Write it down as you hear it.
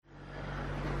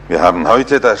Wir haben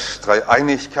heute das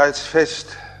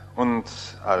Dreieinigkeitsfest und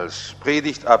als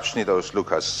Predigtabschnitt aus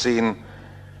Lukas 10,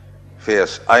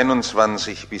 Vers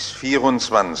 21 bis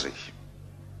 24.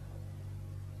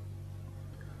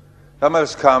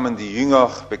 Damals kamen die Jünger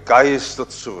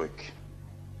begeistert zurück.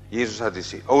 Jesus hatte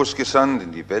sie ausgesandt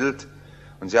in die Welt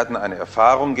und sie hatten eine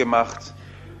Erfahrung gemacht,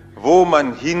 wo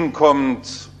man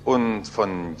hinkommt und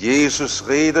von Jesus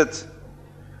redet,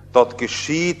 dort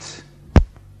geschieht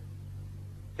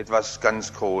etwas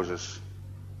ganz Großes.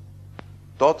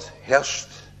 Dort herrscht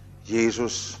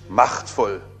Jesus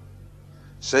machtvoll.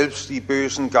 Selbst die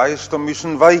bösen Geister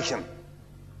müssen weichen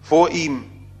vor ihm.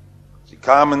 Sie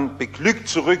kamen beglückt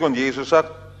zurück und Jesus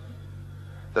sagt,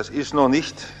 das ist noch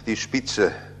nicht die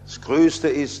Spitze. Das Größte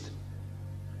ist,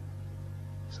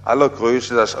 das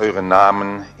Allergrößte, dass eure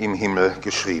Namen im Himmel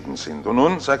geschrieben sind. Und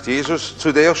nun sagt Jesus,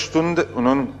 zu der Stunde, und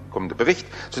nun kommt der Bericht,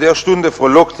 zu der Stunde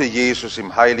frohlockte Jesus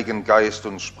im Heiligen Geist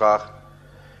und sprach,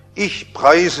 ich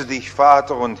preise dich,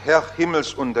 Vater und Herr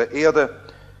Himmels und der Erde,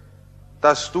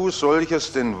 dass du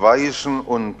solches den Weisen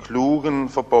und Klugen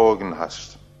verborgen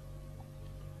hast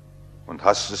und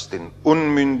hast es den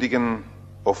Unmündigen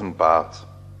offenbart.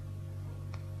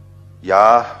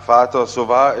 Ja, Vater, so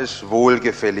war es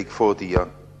wohlgefällig vor dir.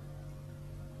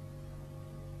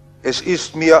 Es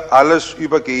ist mir alles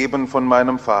übergeben von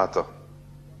meinem Vater.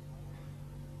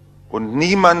 Und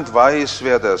niemand weiß,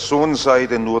 wer der Sohn sei,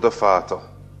 denn nur der Vater.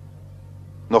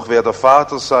 Noch wer der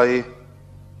Vater sei,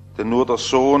 denn nur der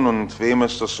Sohn und wem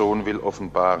es der Sohn will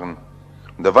offenbaren.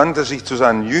 Und er wandte sich zu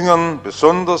seinen Jüngern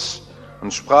besonders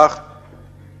und sprach,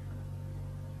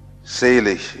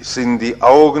 selig sind die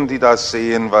Augen, die das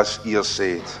sehen, was ihr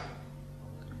seht.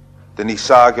 Denn ich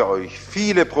sage euch,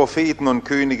 viele Propheten und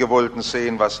Könige wollten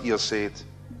sehen, was ihr seht,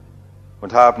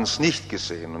 und haben es nicht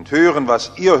gesehen, und hören,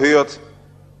 was ihr hört,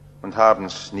 und haben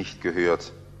es nicht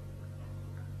gehört.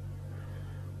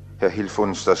 Herr, hilf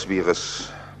uns, dass wir es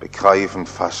begreifen,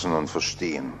 fassen und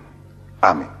verstehen.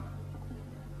 Amen.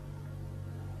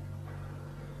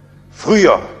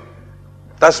 Früher,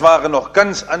 das waren noch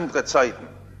ganz andere Zeiten.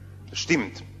 Das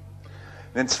stimmt.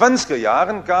 In den 20er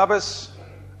Jahren gab es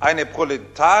eine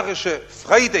proletarische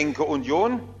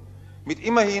Freidenkerunion mit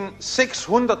immerhin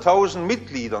 600.000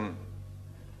 Mitgliedern,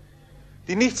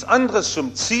 die nichts anderes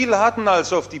zum Ziel hatten,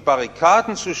 als auf die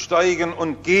Barrikaden zu steigen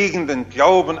und gegen den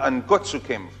Glauben an Gott zu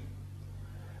kämpfen.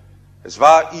 Es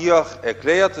war ihr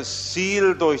erklärtes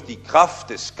Ziel, durch die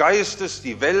Kraft des Geistes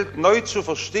die Welt neu zu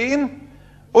verstehen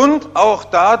und auch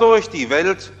dadurch die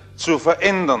Welt zu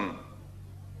verändern.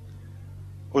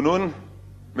 Und nun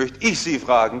möchte ich Sie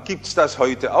fragen, gibt es das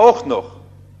heute auch noch?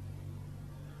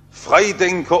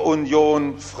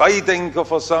 Freidenkerunion,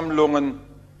 Freidenkerversammlungen,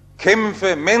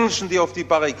 Kämpfe, Menschen, die auf die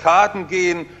Barrikaden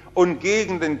gehen und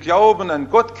gegen den Glauben an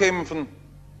Gott kämpfen?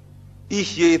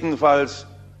 Ich jedenfalls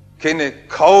kenne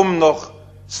kaum noch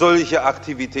solche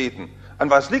Aktivitäten. An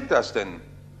was liegt das denn?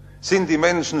 Sind die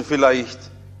Menschen vielleicht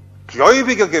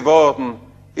gläubiger geworden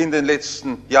in den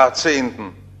letzten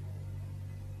Jahrzehnten?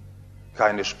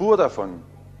 Keine Spur davon.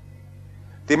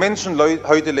 Die Menschen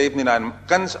heute leben in einem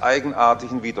ganz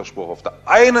eigenartigen Widerspruch. Auf der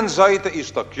einen Seite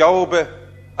ist der Glaube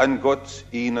an Gott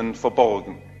ihnen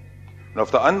verborgen. Und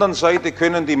auf der anderen Seite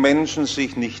können die Menschen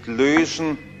sich nicht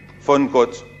lösen von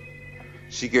Gott.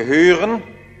 Sie gehören,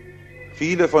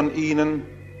 viele von ihnen,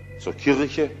 zur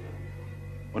Kirche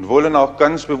und wollen auch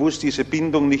ganz bewusst diese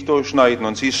Bindung nicht durchschneiden.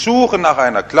 Und sie suchen nach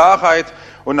einer Klarheit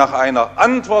und nach einer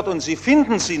Antwort und sie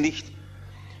finden sie nicht.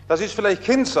 Das ist vielleicht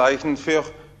Kennzeichen für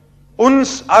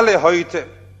uns alle heute,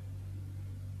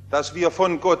 dass wir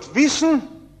von Gott wissen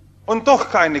und doch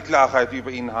keine Klarheit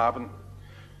über ihn haben.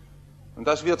 Und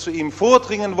dass wir zu ihm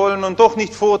vordringen wollen und doch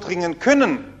nicht vordringen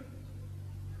können.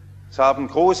 Es haben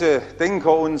große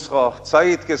Denker unserer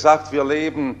Zeit gesagt, wir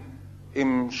leben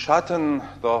im Schatten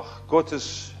der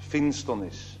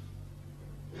Gottesfinsternis.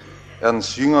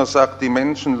 Ernst Jünger sagt, die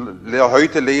Menschen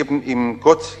heute leben im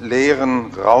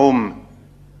gottleeren Raum,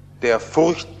 der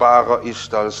furchtbarer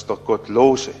ist als der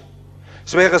Gottlose.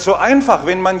 Es wäre so einfach,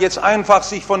 wenn man jetzt einfach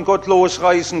sich von Gott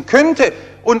losreißen könnte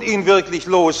und ihn wirklich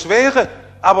los wäre,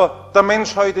 aber der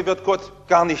Mensch heute wird Gott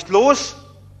gar nicht los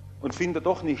und findet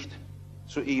doch nicht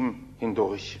zu ihm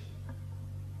hindurch.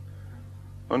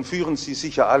 Nun führen Sie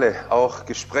sicher alle auch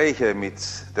Gespräche mit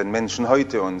den Menschen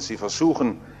heute und Sie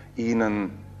versuchen,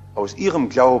 ihnen aus ihrem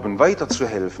Glauben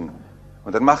weiterzuhelfen.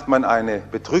 Und dann macht man eine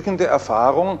bedrückende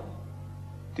Erfahrung,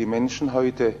 die Menschen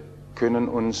heute können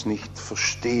uns nicht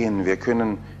verstehen. Wir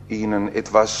können ihnen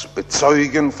etwas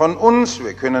bezeugen von uns,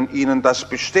 wir können ihnen das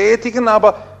bestätigen,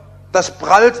 aber das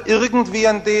prallt irgendwie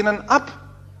an denen ab.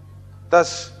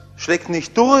 Das schlägt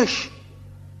nicht durch.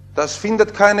 das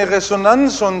findet keine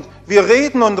Resonanz und wir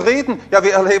reden und reden. Ja,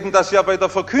 wir erleben das ja bei der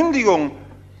Verkündigung.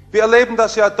 Wir erleben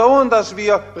das ja dauernd, dass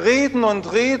wir reden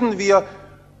und reden. Wir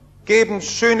geben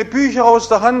schöne Bücher aus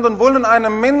der Hand und wollen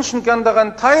einem Menschen gern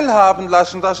daran teilhaben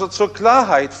lassen, dass er zur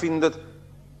Klarheit findet.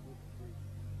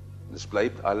 Es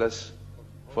bleibt alles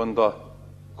von der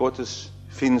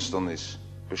Gottesfinsternis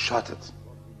beschattet.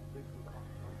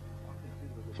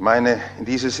 Ich meine, in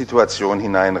diese Situation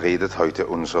hinein redet heute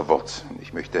unser Wort.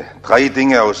 Ich möchte 3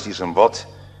 Dinge aus diesem Wort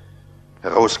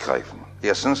herausgreifen.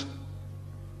 Erstens,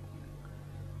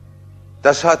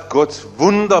 das hat Gott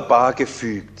wunderbar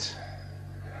gefügt.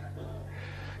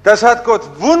 Das hat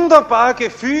Gott wunderbar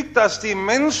gefügt, dass die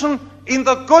Menschen in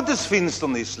der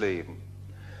Gottesfinsternis leben.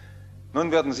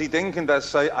 Nun werden Sie denken,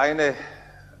 das sei eine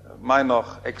meiner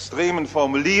extremen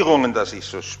Formulierungen, dass ich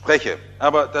so spreche.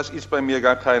 Aber das ist bei mir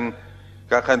gar kein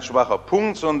schwacher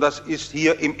Punkt, sondern das ist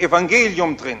hier im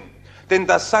Evangelium drin. Denn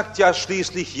das sagt ja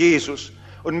schließlich Jesus.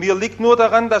 Und mir liegt nur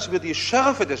daran, dass wir die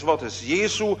Schärfe des Wortes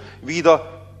Jesu wieder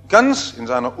ganz in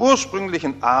seiner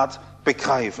ursprünglichen Art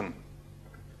begreifen.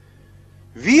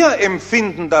 Wir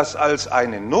empfinden das als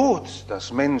eine Not,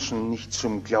 dass Menschen nicht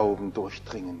zum Glauben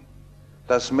durchdringen.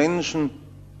 Dass Menschen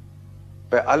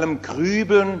bei allem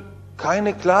Grübeln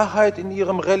keine Klarheit in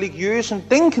ihrem religiösen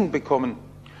Denken bekommen.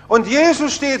 Und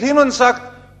Jesus steht hin und sagt,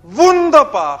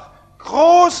 wunderbar,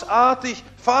 großartig,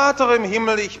 Vater im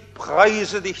Himmel, ich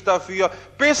preise dich dafür.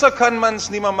 Besser kann man es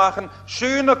nicht mehr machen,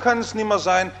 schöner kann es nicht mehr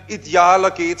sein,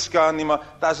 idealer geht es gar nicht mehr,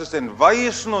 dass es den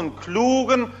Weisen und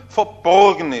Klugen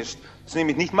verborgen ist. Das ist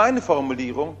nämlich nicht meine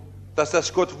Formulierung, dass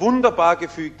das Gott wunderbar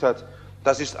gefügt hat.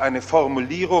 Das ist eine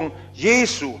Formulierung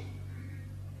Jesu.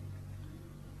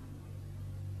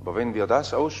 Aber wenn wir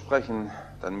das aussprechen,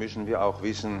 dann müssen wir auch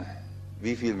wissen,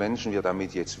 wie vielen Menschen wir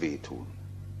damit jetzt wehtun.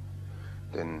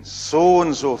 Denn so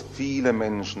und so viele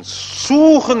Menschen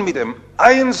suchen mit dem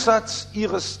Einsatz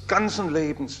ihres ganzen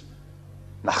Lebens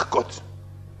nach Gott.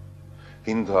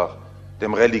 Hinter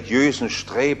dem religiösen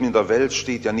Streben in der Welt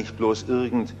steht ja nicht bloß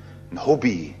irgendein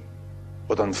Hobby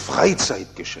oder ein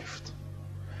Freizeitgeschäft.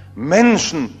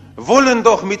 Menschen wollen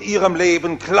doch mit ihrem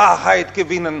Leben Klarheit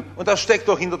gewinnen. Und das steckt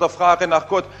doch hinter der Frage nach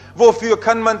Gott. Wofür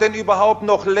kann man denn überhaupt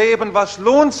noch leben? Was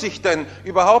lohnt sich denn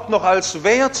überhaupt noch als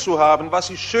Wert zu haben? Was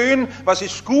ist schön? Was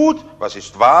ist gut? Was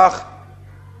ist wahr?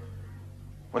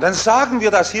 Und dann sagen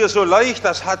wir das hier so leicht,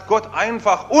 das hat Gott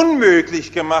einfach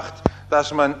unmöglich gemacht,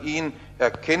 dass man ihn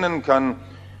erkennen kann.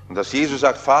 Und dass Jesus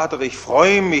sagt, Vater, ich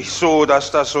freue mich so,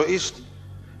 dass das so ist.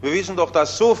 Wir wissen doch,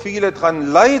 dass so viele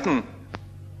dran leiden.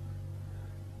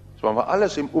 Das wollen wir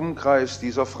alles im Umkreis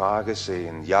dieser Frage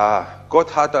sehen. Ja,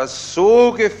 Gott hat das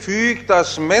so gefügt,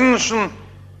 dass Menschen,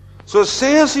 so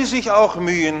sehr sie sich auch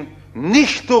mühen,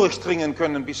 nicht durchdringen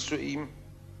können bis zu ihm.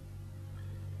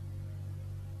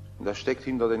 Und das steckt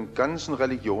hinter den ganzen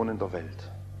Religionen der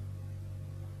Welt.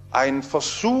 Ein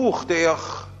Versuch, der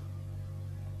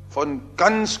von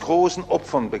ganz großen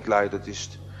Opfern begleitet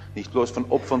ist. Nicht bloß von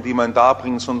Opfern, die man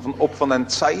darbringt, sondern von Opfern an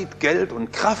Zeit, Geld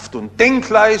und Kraft und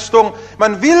Denkleistung.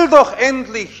 Man will doch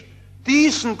endlich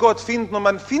diesen Gott finden und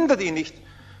man findet ihn nicht.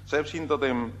 Selbst hinter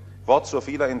dem Wort so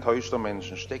vieler enttäuschter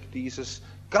Menschen steckt dieses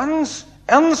ganz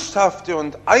ernsthafte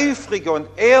und eifrige und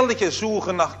ehrliche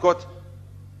Suchen nach Gott.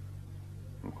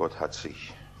 Und Gott hat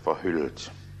sich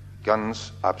verhüllt,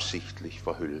 ganz absichtlich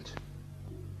verhüllt.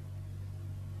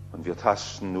 Und wir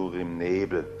tasten nur im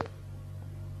Nebel.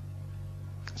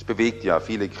 Es bewegt ja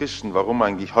viele Christen, warum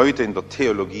eigentlich heute in der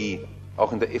Theologie,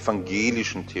 auch in der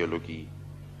evangelischen Theologie,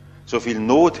 so viel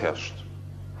Not herrscht.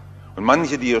 Und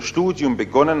manche, die ihr Studium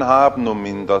begonnen haben, um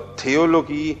in der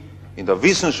Theologie, in der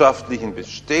wissenschaftlichen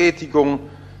Bestätigung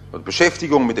und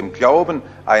Beschäftigung mit dem Glauben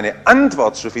eine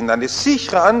Antwort zu finden, eine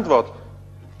sichere Antwort,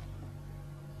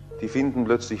 die finden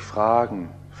plötzlich Fragen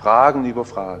über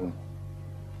Fragen.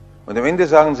 Und am Ende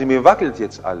sagen sie, mir wackelt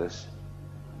jetzt alles.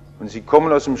 Und sie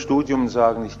kommen aus dem Studium und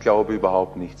sagen, ich glaube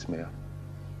überhaupt nichts mehr.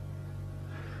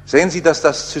 Sehen Sie, dass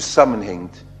das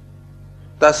zusammenhängt,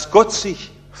 dass Gott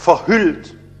sich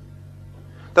verhüllt.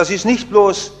 Das ist nicht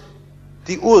bloß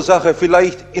die Ursache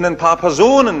vielleicht in ein paar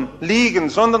Personen liegen,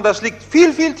 sondern das liegt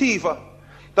viel, viel tiefer.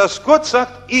 Dass Gott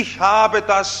sagt, ich habe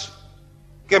das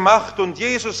gemacht und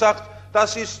Jesus sagt,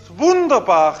 das ist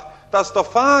wunderbar, dass der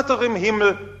Vater im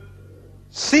Himmel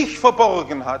sich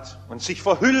verborgen hat und sich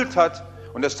verhüllt hat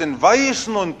und es den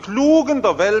Weisen und Klugen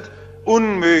der Welt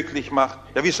unmöglich macht.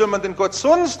 Ja, wie soll man denn Gott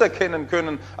sonst erkennen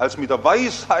können, als mit der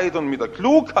Weisheit und mit der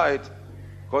Klugheit?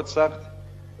 Gott sagt,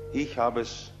 ich habe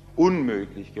es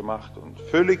unmöglich gemacht und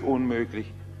völlig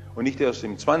unmöglich. Und nicht erst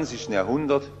im 20.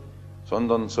 Jahrhundert,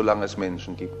 sondern solange es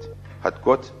Menschen gibt, hat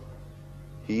Gott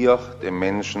hier dem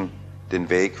Menschen den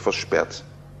Weg versperrt.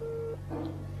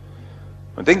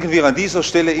 Und denken wir an dieser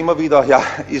Stelle immer wieder, ja,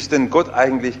 ist denn Gott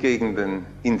eigentlich gegen den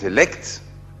Intellekt?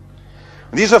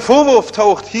 Und dieser Vorwurf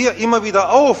taucht hier immer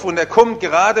wieder auf und er kommt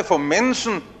gerade vom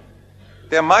Menschen,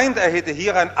 der meint, er hätte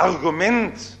hier ein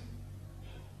Argument,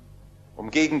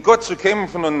 um gegen Gott zu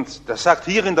kämpfen. Und das sagt,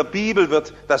 hier in der Bibel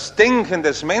wird das Denken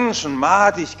des Menschen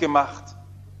madig gemacht.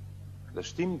 Das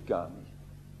stimmt gar nicht.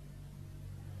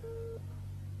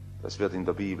 Das wird in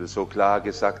der Bibel so klar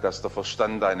gesagt, dass der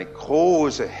Verstand eine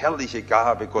große, herrliche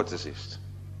Gabe Gottes ist.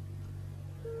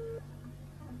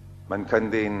 Man kann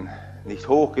den nicht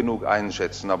hoch genug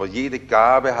einschätzen, aber jede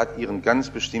Gabe hat ihren ganz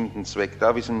bestimmten Zweck.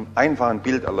 Darf ich es in einem einfachen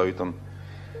Bild erläutern?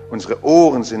 Unsere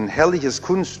Ohren sind ein herrliches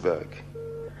Kunstwerk,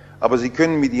 aber Sie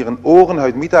können mit Ihren Ohren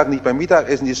heute Mittag nicht beim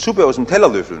Mittagessen die Suppe aus dem Teller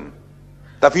löffeln.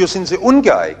 Dafür sind sie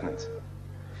ungeeignet.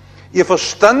 Ihr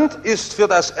Verstand ist für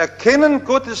das Erkennen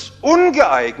Gottes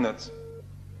ungeeignet.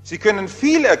 Sie können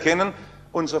viel erkennen,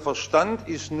 unser Verstand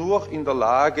ist nur in der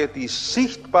Lage, die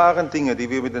sichtbaren Dinge, die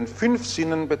wir mit den 5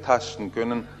 Sinnen betasten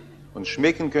können und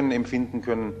schmecken können, empfinden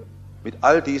können, mit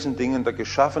all diesen Dingen der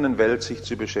geschaffenen Welt sich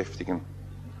zu beschäftigen.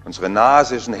 Unsere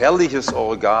Nase ist ein herrliches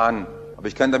Organ, aber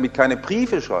ich kann damit keine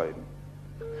Briefe schreiben.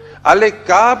 Alle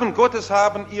Gaben Gottes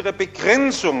haben ihre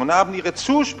Begrenzung und haben ihre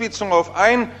Zuspitzung auf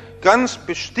ein ganz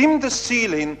bestimmtes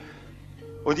Ziel hin.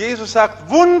 Und Jesus sagt,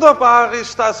 wunderbar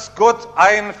ist, dass Gott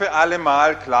ein für alle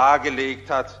Mal klargelegt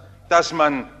hat, dass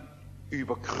man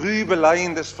über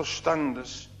Grübeleien des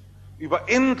Verstandes, über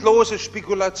endlose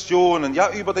Spekulationen,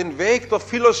 ja über den Weg der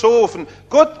Philosophen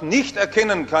Gott nicht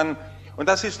erkennen kann. Und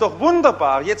das ist doch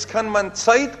wunderbar. Jetzt kann man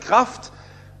Zeit, Kraft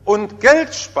und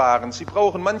Geld sparen. Sie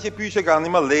brauchen manche Bücher gar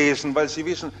nicht mehr lesen, weil sie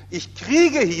wissen, ich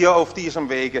kriege hier auf diesem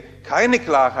Wege keine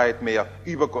Klarheit mehr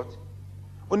über Gott.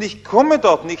 Und ich komme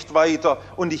dort nicht weiter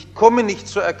und ich komme nicht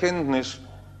zur Erkenntnis.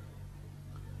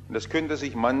 Und es könnte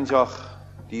sich mancher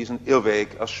diesen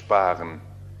Irrweg ersparen,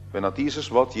 wenn er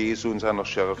dieses Wort Jesu in seiner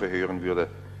Schärfe hören würde.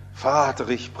 Vater,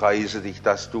 ich preise dich,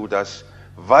 dass du das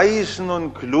Weisen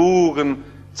und Klugen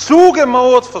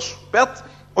zugemauert, versperrt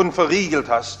und verriegelt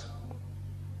hast.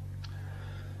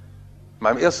 In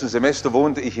meinem ersten Semester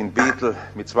wohnte ich in Bethel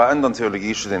mit 2 anderen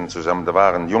Theologiestudenten zusammen. Da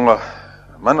war ein junger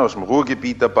Mann aus dem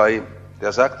Ruhrgebiet dabei,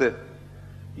 der sagte,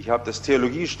 ich habe das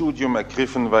Theologiestudium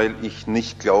ergriffen, weil ich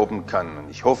nicht glauben kann. Und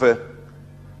ich hoffe,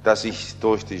 dass ich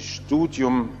durch das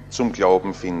Studium zum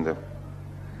Glauben finde.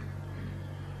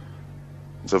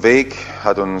 Unser Weg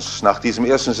hat uns nach diesem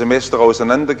ersten Semester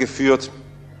auseinandergeführt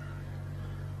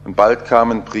und bald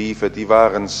kamen Briefe, die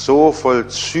waren so voll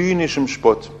zynischem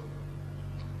Spott.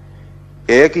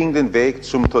 Er ging den Weg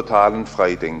zum totalen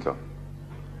Freidenker.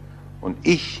 Und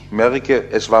ich merke,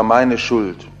 es war meine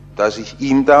Schuld, dass ich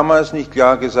ihm damals nicht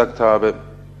klar gesagt habe,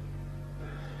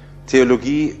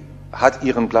 Theologie hat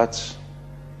ihren Platz,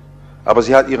 aber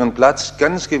sie hat ihren Platz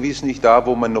ganz gewiss nicht da,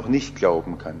 wo man noch nicht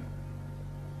glauben kann.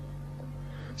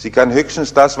 Sie kann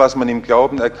höchstens das, was man im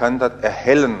Glauben erkannt hat,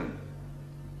 erhellen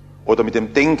oder mit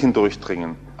dem Denken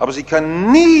durchdringen. Aber sie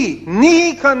kann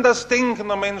nie kann das Denken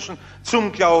der Menschen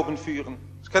zum Glauben führen.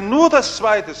 Es kann nur das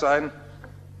Zweite sein.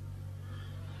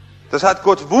 Das hat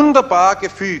Gott wunderbar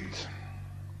gefügt.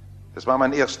 Das war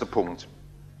mein erster Punkt.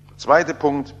 Der zweite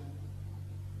Punkt,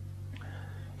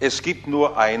 es gibt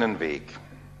nur einen Weg.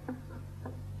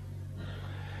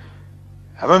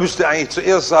 Aber man müsste eigentlich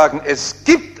zuerst sagen, es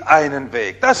gibt einen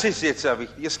Weg. Das ist jetzt sehr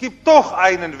wichtig. Es gibt doch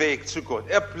einen Weg zu Gott.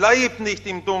 Er bleibt nicht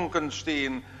im Dunkeln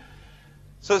stehen.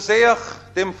 So sehr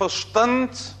dem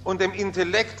Verstand und dem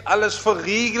Intellekt alles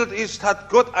verriegelt ist, hat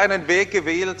Gott einen Weg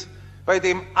gewählt, bei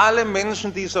dem alle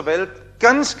Menschen dieser Welt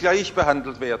ganz gleich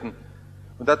behandelt werden.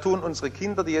 Und da tun unsere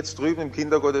Kinder, die jetzt drüben im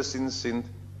Kindergottesdienst sind,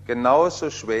 genauso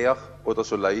schwer oder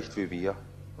so leicht wie wir.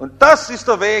 Und das ist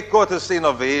der Weg Gottes, den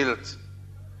er wählt.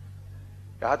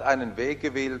 Er hat einen Weg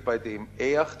gewählt, bei dem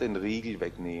er den Riegel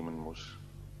wegnehmen muss.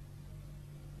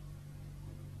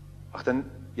 Ach,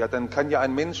 dann kann ja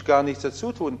ein Mensch gar nichts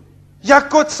dazu tun. Ja,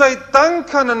 Gott sei Dank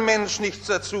kann ein Mensch nichts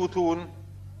dazu tun.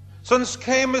 Sonst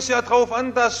käme es ja darauf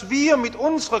an, dass wir mit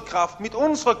unserer Kraft, mit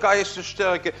unserer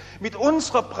Geistesstärke, mit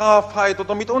unserer Bravheit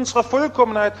oder mit unserer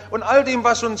Vollkommenheit und all dem,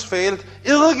 was uns fehlt,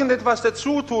 irgendetwas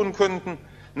dazu tun könnten.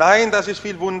 Nein, das ist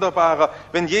viel wunderbarer,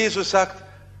 wenn Jesus sagt,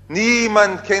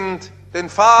 niemand kennt den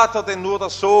Vater, denn nur der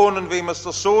Sohn, und wem es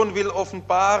der Sohn will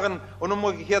offenbaren, und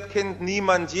umgekehrt kennt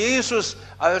niemand Jesus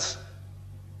als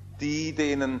die,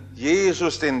 denen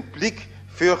Jesus den Blick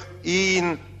für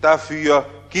ihn dafür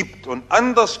gibt. Und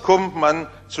anders kommt man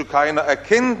zu keiner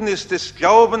Erkenntnis des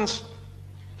Glaubens.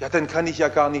 Ja, dann kann ich ja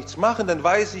gar nichts machen, dann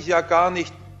weiß ich ja gar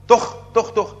nicht. Doch,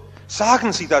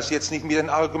 sagen Sie das jetzt nicht mit den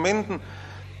Argumenten.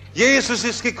 Jesus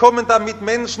ist gekommen, damit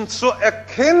Menschen zur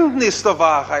Erkenntnis der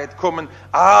Wahrheit kommen,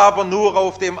 aber nur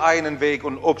auf dem einen Weg.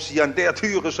 Und ob sie an der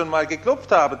Türe schon mal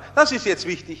geklopft haben, das ist jetzt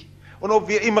wichtig. Und ob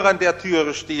wir immer an der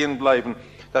Türe stehen bleiben,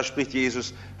 da spricht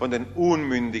Jesus von den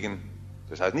Unmündigen.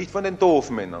 Das heißt nicht von den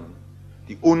Doofmännern.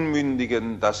 Die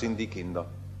Unmündigen, das sind die Kinder.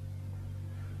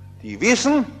 Die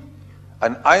wissen,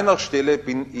 an einer Stelle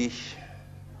bin ich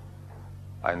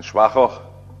ein Schwacher.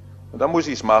 Und da muss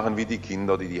ich es machen wie die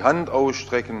Kinder, die die Hand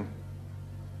ausstrecken,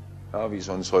 ja, wie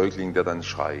so ein Säugling, der dann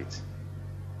schreit.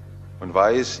 Und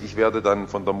weiß, ich werde dann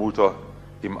von der Mutter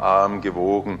im Arm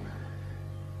gewogen.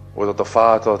 Oder der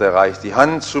Vater, der reicht die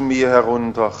Hand zu mir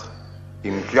herunter.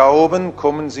 Im Glauben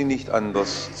kommen sie nicht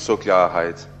anders zur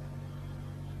Klarheit,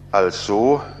 als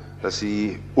so, dass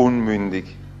sie unmündig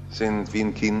sind wie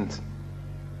ein Kind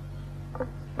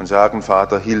und sagen,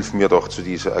 Vater, hilf mir doch zu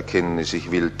dieser Erkenntnis.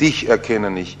 Ich will dich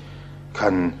erkennen, ich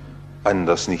kann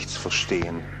anders nichts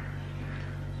verstehen.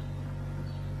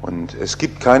 Und es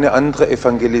gibt keine andere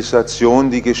Evangelisation,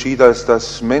 die geschieht, als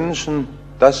dass Menschen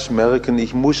das merken,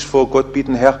 ich muss vor Gott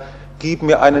bitten, Herr, gib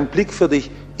mir einen Blick für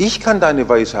dich. Ich kann deine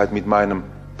Weisheit mit meinem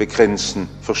begrenzten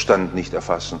Verstand nicht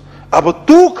erfassen. Aber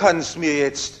du kannst mir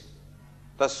jetzt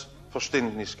das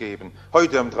Verständnis geben.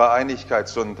 Heute am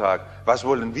Dreieinigkeitssonntag, was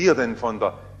wollen wir denn von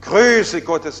der Größe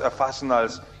Gottes erfassen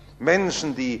als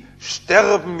Menschen, die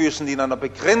sterben müssen, die in einer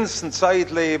begrenzten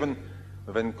Zeit leben?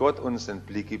 Und wenn Gott uns den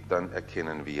Blick gibt, dann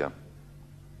erkennen wir.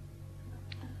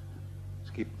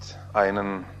 Es gibt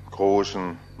einen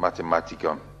großen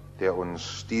Mathematiker, der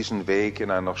uns diesen Weg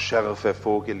in einer Schärfe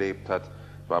vorgelebt hat,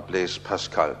 war Blaise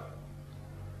Pascal,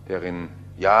 der in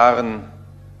Jahren,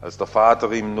 als der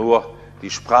Vater ihm nur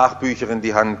die Sprachbücher in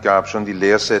die Hand gab, schon die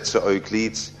Lehrsätze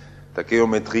Euklids, der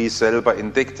Geometrie selber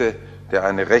entdeckte, der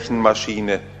eine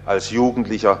Rechenmaschine als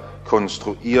Jugendlicher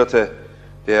konstruierte,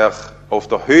 der auf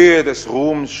der Höhe des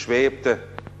Ruhms schwebte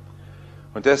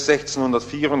und der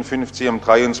 1654 am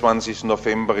 23.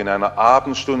 November in einer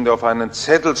Abendstunde auf einen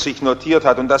Zettel sich notiert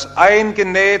hat und das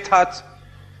eingenäht hat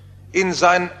in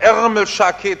sein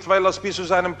Ärmeljackett, weil er es bis zu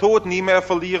seinem Tod nie mehr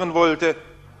verlieren wollte.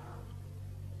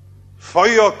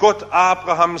 Feuer Gott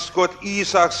Abrahams, Gott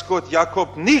Isaaks, Gott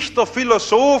Jakob, nicht der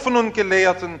Philosophen und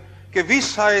Gelehrten,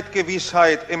 Gewissheit,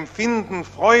 Gewissheit, Empfinden,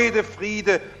 Freude,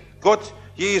 Friede, Gott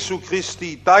Jesu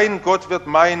Christi, dein Gott wird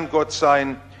mein Gott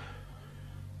sein.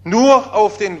 Nur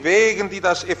auf den Wegen, die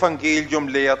das Evangelium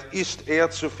lehrt, ist er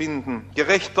zu finden.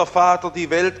 Gerechter Vater, die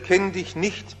Welt kennt dich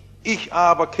nicht, ich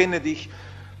aber kenne dich.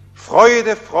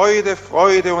 Freude, Freude,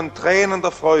 Freude und Tränen der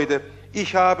Freude.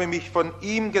 Ich habe mich von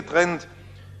ihm getrennt.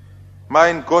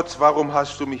 Mein Gott, warum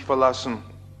hast du mich verlassen?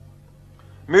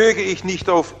 Möge ich nicht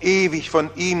auf ewig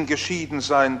von ihm geschieden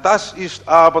sein. Das ist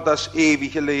aber das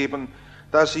ewige Leben,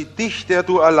 dass sie dich, der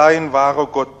du allein wahrer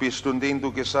Gott bist und den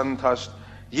du gesandt hast,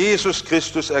 Jesus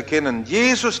Christus erkennen.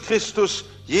 Jesus Christus,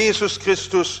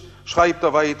 schreibt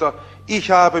er weiter, ich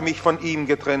habe mich von ihm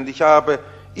getrennt. Ich habe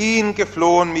ihn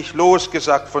geflohen, mich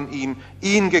losgesagt von ihm,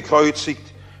 ihn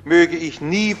gekreuzigt. Möge ich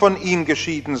nie von ihm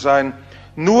geschieden sein.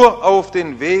 Nur auf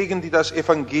den Wegen, die das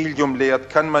Evangelium lehrt,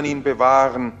 kann man ihn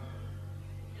bewahren.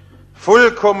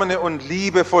 Vollkommene und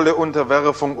liebevolle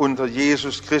Unterwerfung unter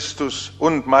Jesus Christus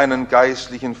und meinen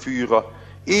geistlichen Führer.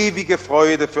 Ewige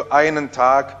Freude für einen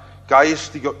Tag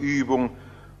geistiger Übung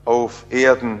auf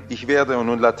Erden. Ich werde, und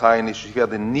nun lateinisch, ich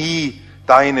werde nie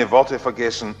deine Worte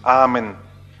vergessen. Amen.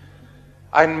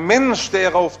 Ein Mensch,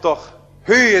 der auf der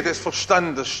Höhe des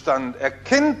Verstandes stand,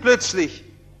 erkennt plötzlich,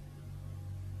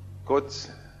 Gott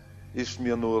ist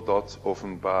mir nur dort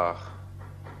offenbar,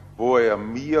 wo er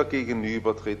mir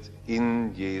gegenübertritt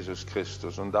in Jesus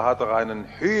Christus. Und da hat er einen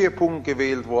Höhepunkt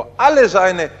gewählt, wo er alle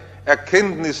seine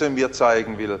Erkenntnisse mir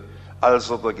zeigen will, als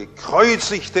er der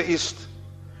Gekreuzigte ist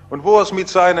und wo er es mit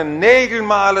seinen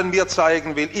Nägelmalen mir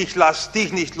zeigen will, ich lass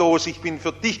dich nicht los, ich bin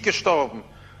für dich gestorben.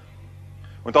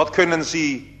 Und dort können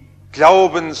Sie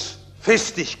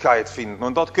Glaubensfestigkeit finden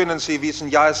und dort können Sie wissen,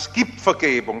 ja, es gibt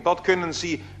Vergebung, dort können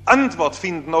Sie Antwort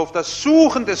finden auf das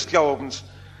Suchen des Glaubens.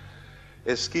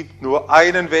 Es gibt nur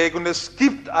einen Weg und es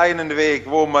gibt einen Weg,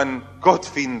 wo man Gott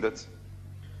findet.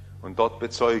 Und dort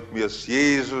bezeugt mir es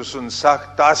Jesus und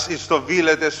sagt, das ist der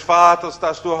Wille des Vaters,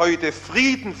 dass du heute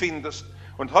Frieden findest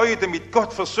und heute mit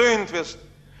Gott versöhnt wirst.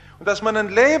 Und dass man ein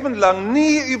Leben lang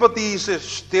nie über diese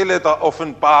Stelle der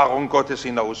Offenbarung Gottes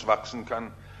hinauswachsen kann.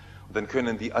 Und dann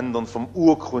können die anderen vom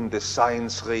Urgrund des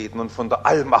Seins reden und von der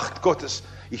Allmacht Gottes.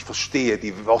 Ich verstehe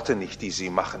die Worte nicht, die sie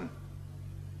machen.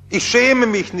 Ich schäme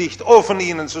mich nicht, offen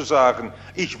ihnen zu sagen,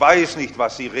 ich weiß nicht,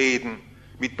 was sie reden,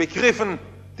 mit Begriffen,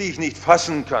 die ich nicht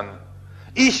fassen kann.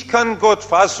 Ich kann Gott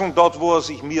fassen dort, wo er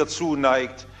sich mir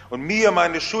zuneigt und mir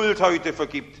meine Schuld heute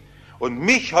vergibt und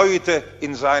mich heute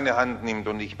in seine Hand nimmt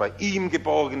und ich bei ihm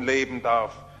geborgen leben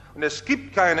darf. Und es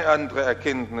gibt keine andere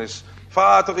Erkenntnis.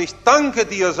 Vater, ich danke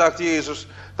dir, sagt Jesus,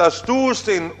 dass du es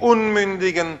den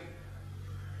Unmündigen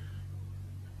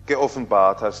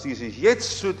geoffenbart hast, die sich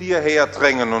jetzt zu dir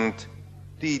herdrängen und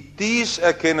die dies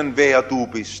erkennen, wer du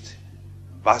bist,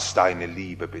 was deine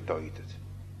Liebe bedeutet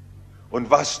und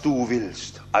was du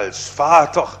willst als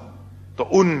Vater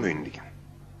der Unmündigen.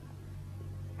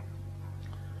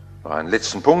 Noch einen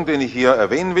letzten Punkt, den ich hier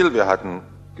erwähnen will. Wir hatten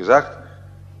gesagt,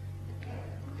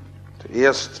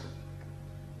 zuerst,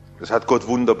 das hat Gott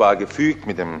wunderbar gefügt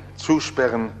mit dem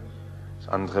Zusperren. Das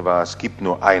andere war, es gibt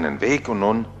nur einen Weg und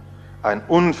nun ein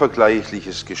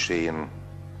unvergleichliches Geschehen.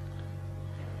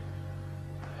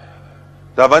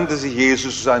 Da wandte sich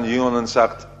Jesus zu seinen Jüngern und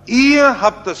sagt, ihr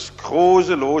habt das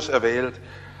große Los erwählt.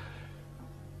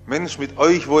 Mensch, mit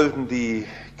euch wollten die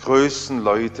größten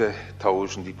Leute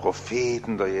tauschen, die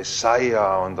Propheten, der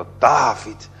Jesaja und der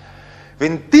David.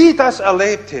 Wenn die das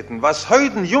erlebt hätten, was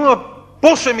heute ein junger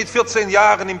Bursche mit 14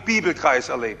 Jahren im Bibelkreis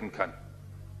erleben kann,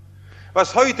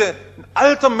 was heute ein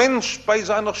alter Mensch bei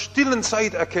seiner stillen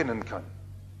Zeit erkennen kann,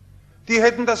 die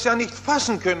hätten das ja nicht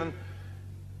fassen können.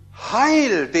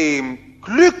 Heil dem,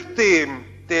 Glück dem,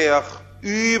 der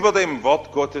über dem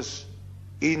Wort Gottes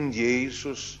in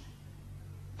Jesus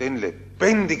den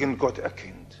lebendigen Gott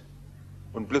erkennt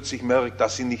und plötzlich merkt,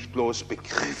 dass sie nicht bloß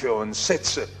Begriffe und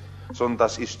Sätze, sondern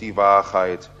das ist die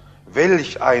Wahrheit.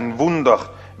 Welch ein Wunder,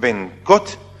 wenn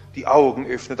Gott die Augen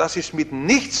öffnet. Das ist mit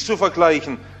nichts zu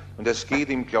vergleichen und es geht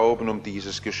im Glauben um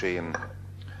dieses Geschehen.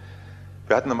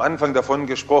 Wir hatten am Anfang davon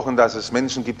gesprochen, dass es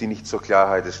Menschen gibt, die nicht zur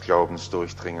Klarheit des Glaubens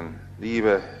durchdringen.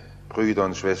 Liebe Brüder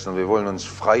und Schwestern, wir wollen uns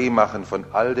frei machen von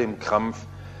all dem Krampf,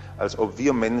 als ob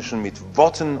wir Menschen mit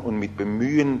Worten und mit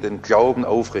Bemühen den Glauben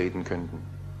aufreden könnten.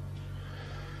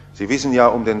 Sie wissen ja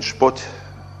um den Spott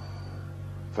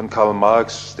von Karl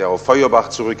Marx, der auf Feuerbach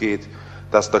zurückgeht,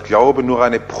 dass der Glaube nur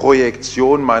eine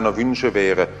Projektion meiner Wünsche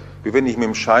wäre, wie wenn ich mit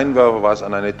dem Scheinwerfer was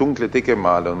an eine dunkle Decke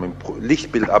male und mit dem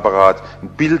Lichtbildapparat ein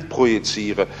Bild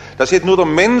projiziere. Das hätte nur der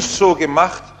Mensch so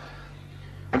gemacht.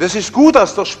 Und es ist gut,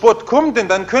 dass der Spott kommt, denn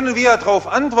dann können wir ja darauf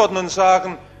antworten und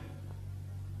sagen,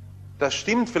 das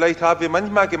stimmt, vielleicht haben wir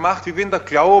manchmal gemacht, wie wenn der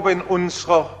Glaube in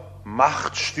unserer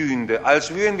Macht stünde.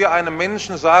 Als würden wir einem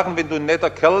Menschen sagen, wenn du ein netter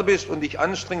Kerl bist und dich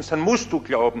anstrengst, dann musst du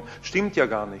glauben. Stimmt ja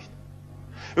gar nicht.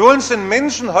 Wir wollen es den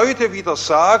Menschen heute wieder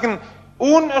sagen,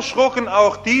 unerschrocken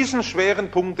auch diesen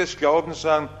schweren Punkt des Glaubens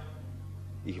sagen,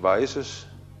 ich weiß es,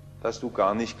 dass du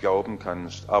gar nicht glauben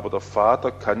kannst, aber der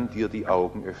Vater kann dir die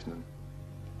Augen öffnen.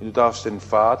 Und du darfst den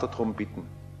Vater darum bitten.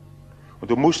 Und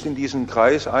du musst in diesen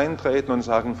Kreis eintreten und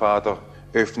sagen, Vater,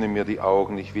 öffne mir die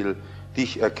Augen, ich will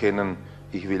dich erkennen,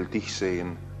 ich will dich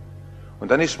sehen. Und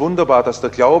dann ist wunderbar, dass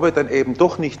der Glaube dann eben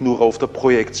doch nicht nur auf der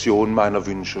Projektion meiner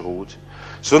Wünsche ruht,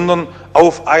 sondern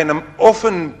auf einem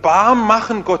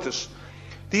Offenbarmachen Gottes.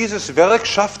 Dieses Werk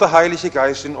schafft der Heilige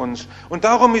Geist in uns. Und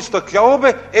darum ist der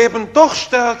Glaube eben doch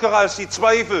stärker als die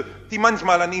Zweifel, die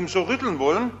manchmal an ihm so rütteln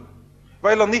wollen,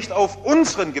 weil er nicht auf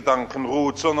unseren Gedanken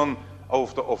ruht, sondern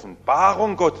auf der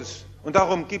Offenbarung Gottes. Und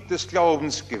darum gibt es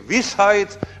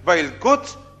Glaubensgewissheit, weil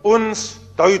Gott uns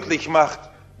deutlich macht,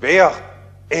 wer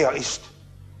er ist.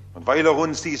 Und weil er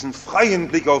uns diesen freien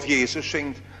Blick auf Jesus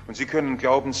schenkt. Und Sie können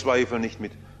Glaubenszweifel nicht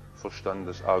mit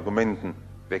Verstandesargumenten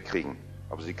wegkriegen.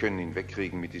 Aber Sie können ihn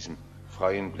wegkriegen mit diesem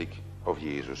freien Blick auf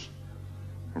Jesus.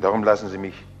 Und darum lassen Sie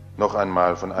mich noch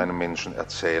einmal von einem Menschen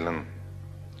erzählen.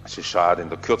 Es ist schade, in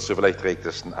der Kürze, vielleicht regt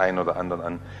es den einen oder anderen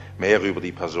an, mehr über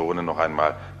die Personen noch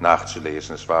einmal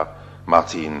nachzulesen. Es war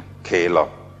Martin Kehler.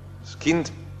 Das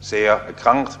Kind, sehr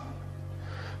erkrankt,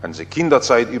 ganze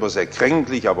Kinderzeit über sehr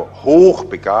kränklich, aber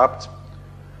hochbegabt.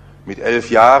 Mit 11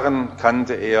 Jahren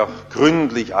kannte er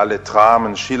gründlich alle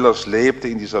Dramen Schillers, lebte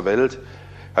in dieser Welt.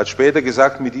 Er hat später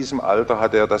gesagt, mit diesem Alter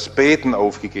hat er das Beten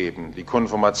aufgegeben. Die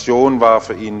Konfirmation war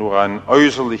für ihn nur ein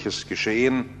äußerliches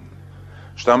Geschehen.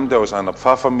 Stammte aus einer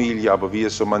Pfarrfamilie, aber wie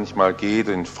es so manchmal geht,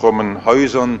 in frommen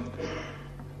Häusern.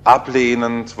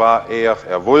 Ablehnend war er.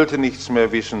 Er wollte nichts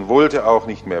mehr wissen, wollte auch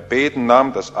nicht mehr beten,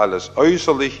 nahm das alles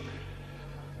äußerlich.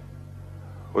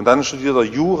 Und dann studiert er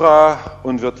Jura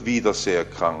und wird wieder sehr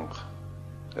krank.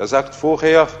 Er sagt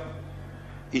vorher,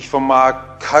 ich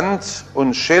vermag Kant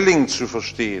und Schelling zu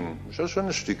verstehen. Das ist ja schon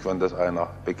ein Stück, wann das einer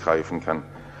begreifen kann.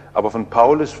 Aber von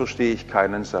Paulus verstehe ich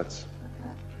keinen Satz.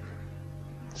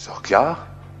 Ist doch klar.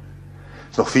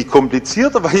 Ist noch viel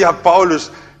komplizierter, weil ja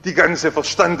Paulus die ganze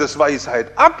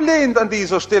Verstandesweisheit ablehnt an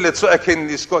dieser Stelle zur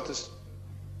Erkenntnis Gottes.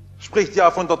 Spricht ja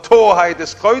von der Torheit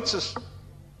des Kreuzes.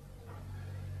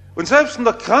 Und selbst in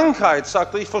der Krankheit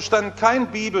sagt er, ich verstand kein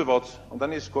Bibelwort. Und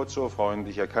dann ist Gott so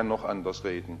freundlich, er kann noch anders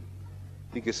reden.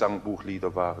 Die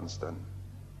Gesangbuchlieder waren es dann.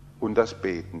 Und das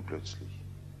Beten plötzlich.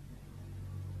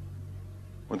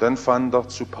 Und dann fand er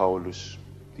zu Paulus,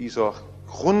 dieser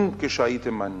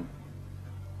grundgescheite Mann.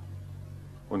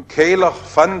 Und Kehler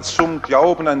fand zum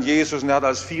Glauben an Jesus, und er hat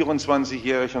als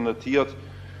 24-Jähriger notiert,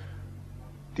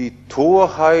 die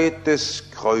Torheit des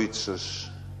Kreuzes,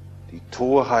 die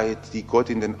Torheit, die Gott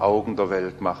in den Augen der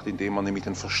Welt macht, indem er nämlich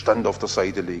den Verstand auf der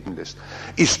Seite legen lässt,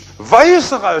 ist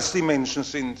weiser als die Menschen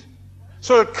sind.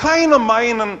 Soll keiner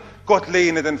meinen, Gott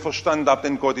lehne den Verstand ab,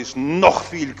 denn Gott ist noch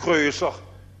viel größer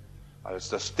als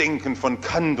das Denken von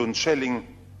Kant und Schelling.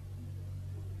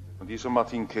 Und dieser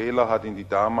Martin Kehler hat in die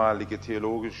damalige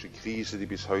theologische Krise, die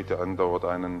bis heute andauert,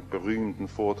 einen berühmten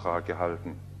Vortrag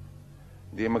gehalten,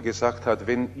 in dem er gesagt hat,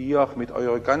 wenn ihr mit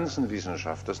eurer ganzen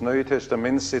Wissenschaft das Neue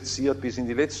Testament seziert bis in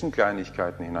die letzten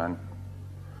Kleinigkeiten hinein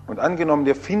und angenommen,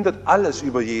 ihr findet alles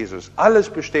über Jesus, alles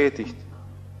bestätigt,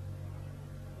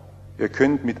 ihr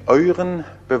könnt mit euren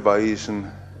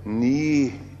Beweisen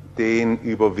nie den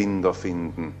Überwinder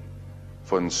finden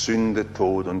von Sünde,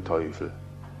 Tod und Teufel.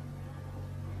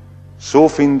 So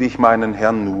finde ich meinen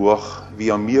Herrn nur, wie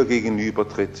er mir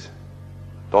gegenübertritt,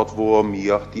 dort wo er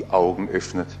mir die Augen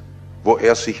öffnet, wo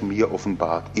er sich mir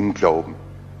offenbart im Glauben.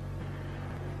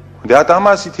 Und er hat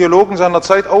damals die Theologen seiner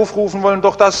Zeit aufrufen wollen,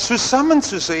 doch das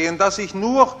zusammenzusehen, dass ich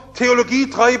nur Theologie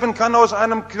treiben kann aus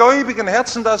einem gläubigen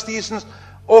Herzen, das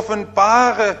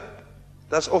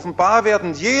das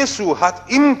Offenbarwerden Jesu hat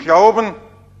im Glauben.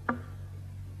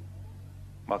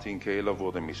 Martin Kehler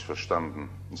wurde missverstanden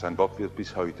und sein Wort wird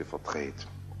bis heute verdreht.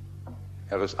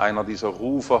 Er ist einer dieser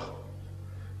Rufer,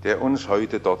 der uns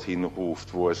heute dorthin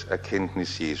ruft, wo es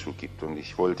Erkenntnis Jesu gibt. Und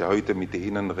ich wollte heute mit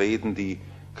denen reden, die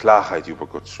Klarheit über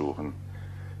Gott suchen.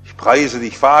 Ich preise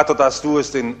dich, Vater, dass du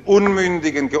es den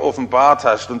Unmündigen geoffenbart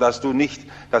hast und dass du nicht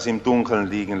das im Dunkeln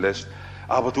liegen lässt.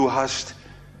 Aber du hast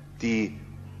die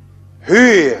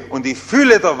Höhe und die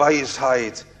Fülle der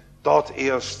Weisheit dort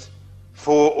erst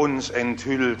vor uns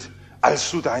enthüllt, als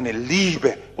du deine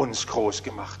Liebe uns groß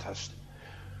gemacht hast.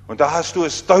 Und da hast du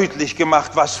es deutlich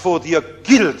gemacht, was vor dir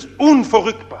gilt,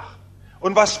 unverrückbar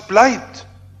und was bleibt.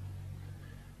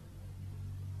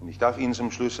 Und ich darf Ihnen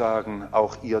zum Schluss sagen,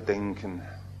 auch Ihr Denken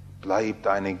bleibt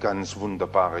eine ganz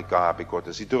wunderbare Gabe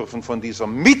Gottes. Sie dürfen von dieser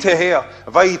Mitte her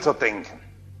weiterdenken.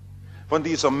 Von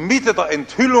dieser Mitte der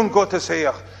Enthüllung Gottes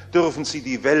her dürfen Sie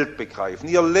die Welt begreifen,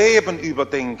 Ihr Leben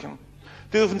überdenken.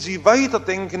 Dürfen Sie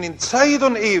weiterdenken in Zeit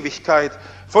und Ewigkeit.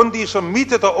 Von dieser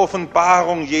Mitte der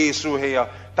Offenbarung Jesu her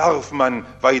darf man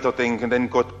weiterdenken, denn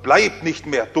Gott bleibt nicht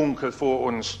mehr dunkel vor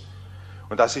uns.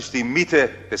 Und das ist die Mitte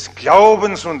des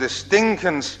Glaubens und des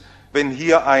Denkens, wenn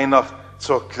hier einer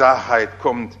zur Klarheit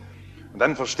kommt. Und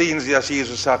dann verstehen Sie, dass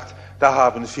Jesus sagt, da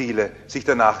haben viele sich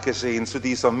danach gesehen, zu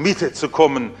dieser Mitte zu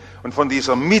kommen und von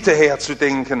dieser Mitte her zu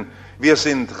denken. Wir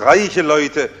sind reiche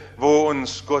Leute, wo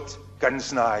uns Gott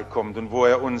ganz nahe kommt und wo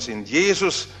er uns in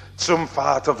Jesus zum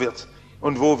Vater wird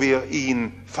und wo wir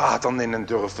ihn Vater nennen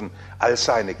dürfen, als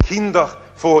seine Kinder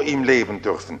vor ihm leben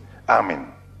dürfen. Amen.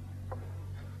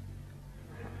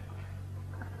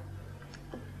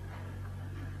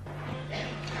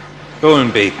 Wir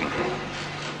wollen beten.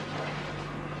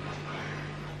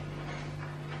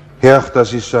 Herr,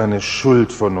 das ist eine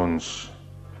Schuld von uns,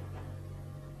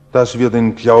 dass wir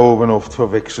den Glauben oft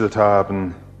verwechselt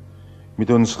haben mit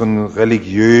unseren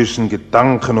religiösen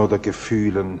Gedanken oder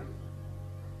Gefühlen,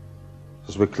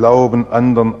 dass wir Glauben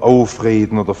anderen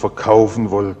aufreden oder verkaufen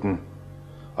wollten,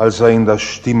 als seien das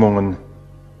Stimmungen.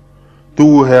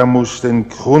 Du, Herr, musst den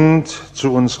Grund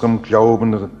zu unserem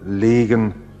Glauben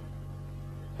legen.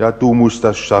 Ja, du musst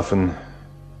das schaffen,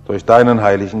 durch deinen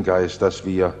Heiligen Geist, dass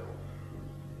wir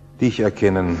dich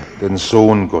erkennen, den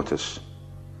Sohn Gottes,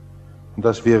 und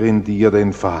dass wir in dir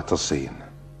den Vater sehen.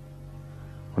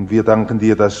 Und wir danken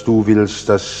dir, dass du willst,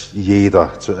 dass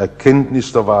jeder zur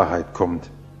Erkenntnis der Wahrheit kommt,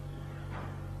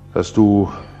 dass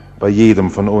du bei jedem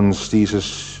von uns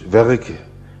dieses Werk,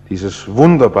 dieses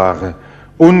wunderbare,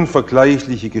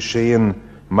 unvergleichliche Geschehen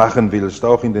machen willst,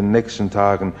 auch in den nächsten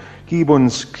Tagen. Gib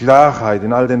uns Klarheit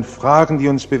in all den Fragen, die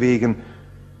uns bewegen,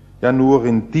 ja nur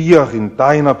in dir, in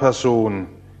deiner Person,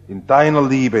 in deiner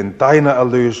Liebe, in deiner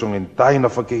Erlösung, in deiner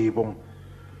Vergebung.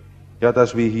 Ja,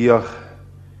 dass wir hier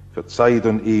für Zeit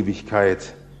und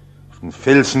Ewigkeit auf den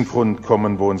Felsengrund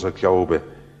kommen, wo unser Glaube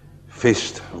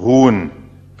fest ruhen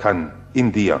kann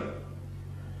in dir.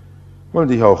 Wir wollen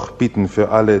dich auch bitten für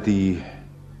alle, die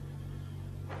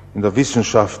in der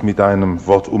Wissenschaft mit deinem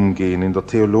Wort umgehen, in der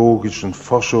theologischen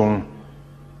Forschung.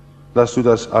 Lass du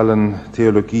das allen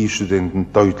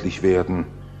Theologiestudenten deutlich werden,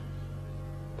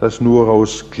 dass nur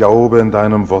aus Glaube in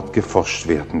deinem Wort geforscht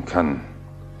werden kann.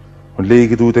 Und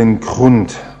lege du den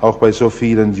Grund, auch bei so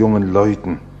vielen jungen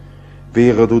Leuten,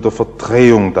 wehre du der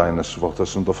Verdrehung deines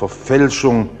Wortes und der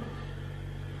Verfälschung.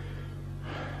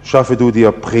 Schaffe du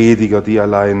dir Prediger, die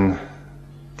allein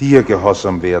dir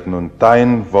gehorsam werden und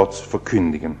dein Wort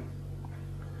verkündigen.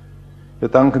 Wir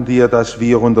danken dir, dass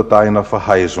wir unter deiner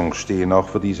Verheißung stehen, auch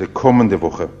für diese kommende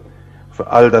Woche, für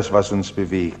all das, was uns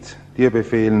bewegt. Dir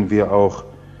befehlen wir auch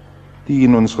die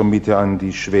in unserer Mitte an,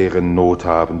 die schwere Not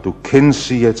haben. Du kennst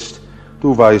sie jetzt,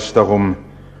 du weißt darum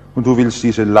und du willst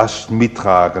diese Last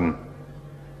mittragen.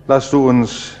 Lass du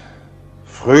uns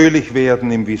fröhlich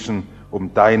werden im Wissen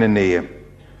um deine Nähe.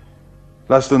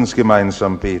 Lasst uns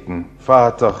gemeinsam beten.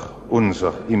 Vater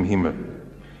unser im Himmel,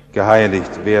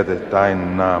 geheiligt werde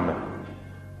dein Name.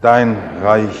 Dein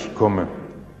Reich komme,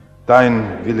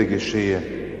 dein Wille geschehe,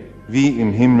 wie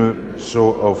im Himmel,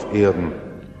 so auf Erden.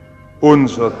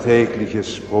 Unser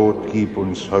tägliches Brot gib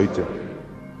uns heute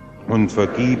und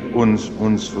vergib uns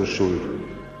unsere Schuld,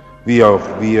 wie auch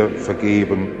wir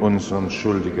vergeben unseren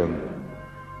Schuldigern.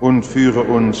 Und führe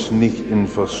uns nicht in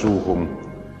Versuchung,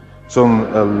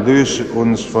 sondern erlöse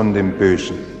uns von dem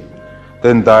Bösen.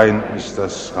 Denn dein ist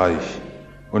das Reich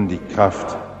und die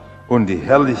Kraft und die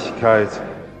Herrlichkeit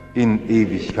in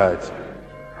Ewigkeit.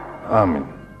 Amen.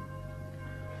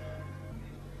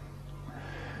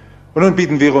 Und nun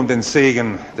bitten wir um den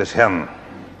Segen des Herrn.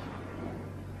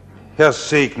 Herr,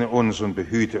 segne uns und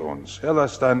behüte uns. Herr,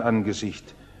 lass dein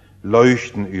Angesicht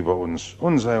leuchten über uns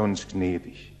und sei uns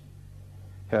gnädig.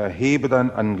 Herr, erhebe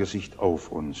dein Angesicht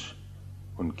auf uns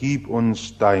und gib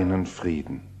uns deinen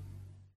Frieden.